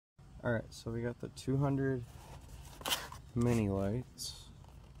Alright, so we got the 200 mini lights.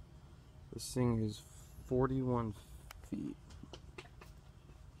 This thing is 41 feet.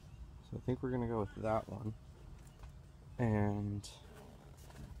 So I think we're gonna go with that one. And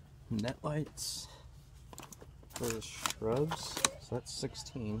net lights for the shrubs. So that's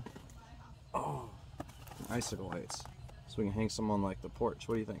 16. Oh, icicle lights. So we can hang some on like the porch.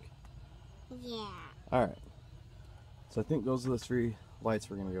 What do you think? Yeah. Alright. So I think those are the 3 lights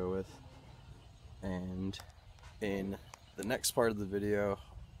we're gonna go with. And in the next part of the video,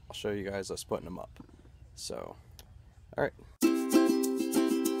 I'll show you guys us putting them up. So, alright.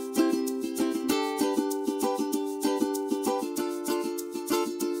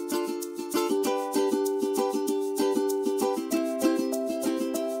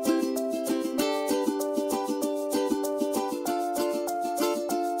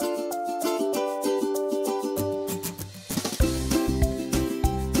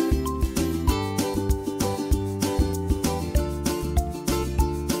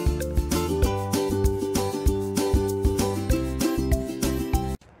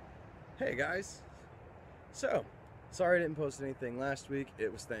 Hey guys, so sorry I didn't post anything last week.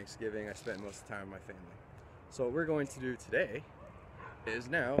 It was Thanksgiving. I spent most of the time with my family. So what we're going to do today is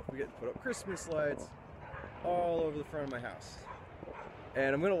now we get to put up Christmas lights all over the front of my house.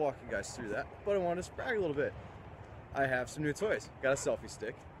 And I'm going to walk you guys through that, but I want to just brag a little bit. I have some new toys. Got a selfie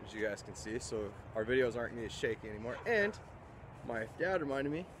stick, as you guys can see, so our videos aren't going to be shaky anymore. And my dad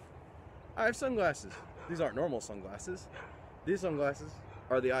reminded me, I have sunglasses. These aren't normal sunglasses. These sunglasses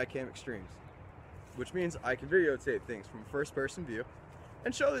are the iCam Extremes, which means I can videotape things from a first-person view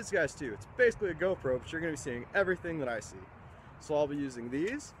and show these guys too. It's basically a GoPro, but you're going to be seeing everything that I see. So I'll be using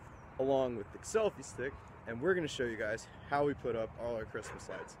these along with the selfie stick, and we're going to show you guys how we put up all our Christmas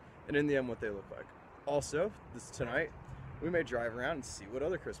lights, and in the end what they look like. Also, tonight, we may drive around and see what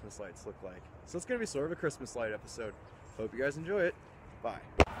other Christmas lights look like. So it's going to be sort of a Christmas light episode. Hope you guys enjoy it. Bye.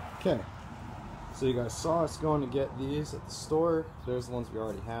 Okay. So you guys saw us going to get these at the store. There's the ones we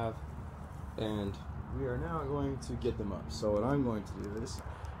already have. And we are now going to get them up. So what I'm going to do is,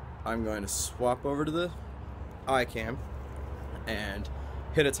 I'm going to swap over to the iCam and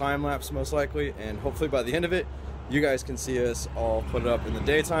hit a time lapse most likely. And hopefully by the end of it, you guys can see us all put it up in the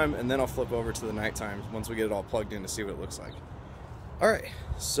daytime. And then I'll flip over to the nighttime once we get it all plugged in to see what it looks like. Alright,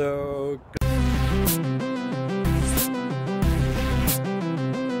 so...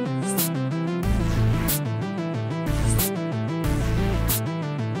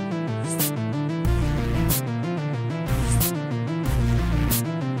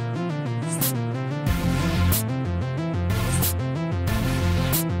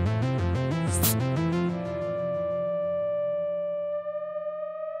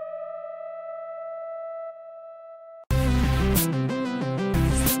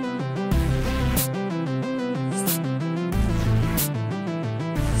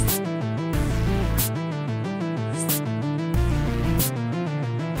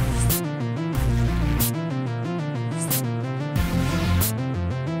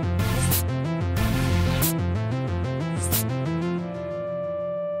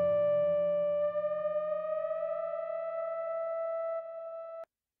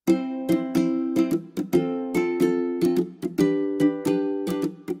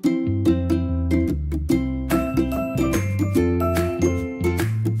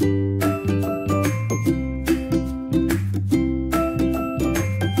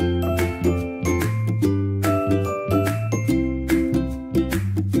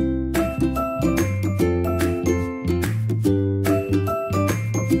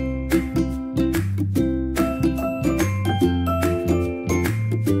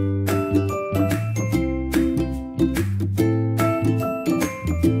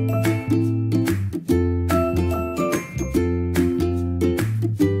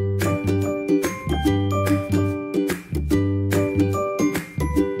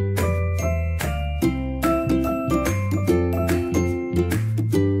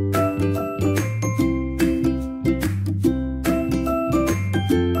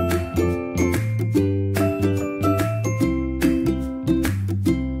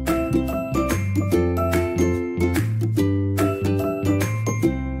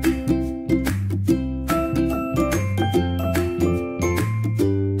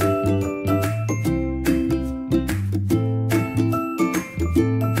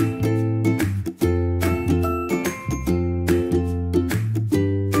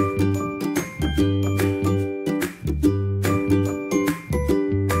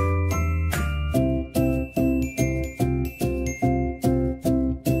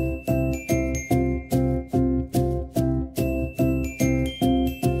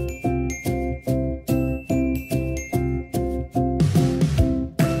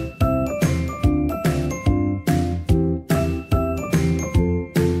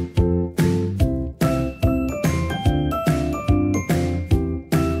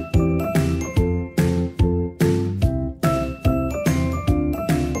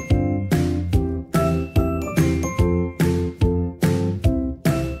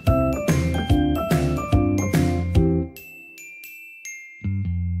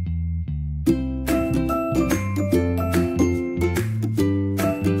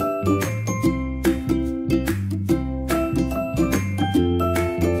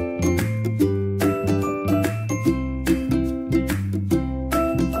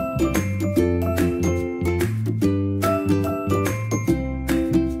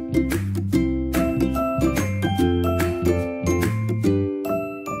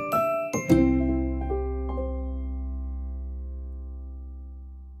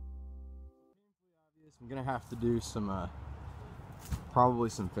 I'm gonna have to do some probably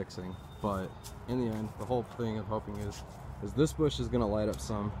some fixing, but in the end the whole thing of hoping is this bush is gonna light up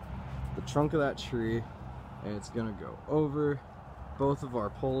some, the trunk of that tree, and it's gonna go over both of our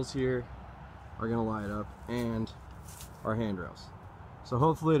poles here are gonna light up, and our handrails. So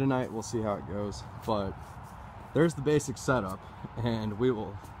hopefully tonight we'll see how it goes, but there's the basic setup and we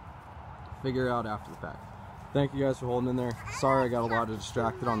will figure it out after the fact. Thank you guys for holding in there. Sorry I got a lot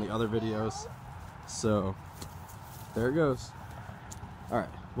distracted on the other videos, so there it goes. Alright,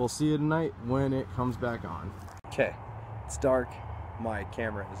 we'll see you tonight when it comes back on. Okay, it's dark. My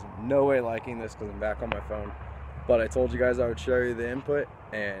camera is in no way liking this because I'm back on my phone, but I told you guys I would show you the input,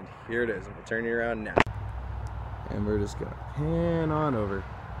 and here it is. I'm gonna turn you around now. And we're just gonna pan on over.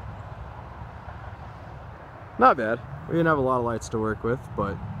 Not bad. We didn't have a lot of lights to work with,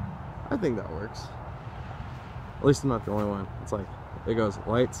 but I think that works. At least I'm not the only one. It's like, it goes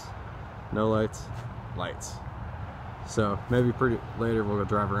lights, no lights, lights. So maybe pretty later we'll go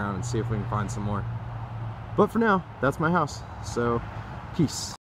drive around and see if we can find some more. But for now, that's my house. So, peace.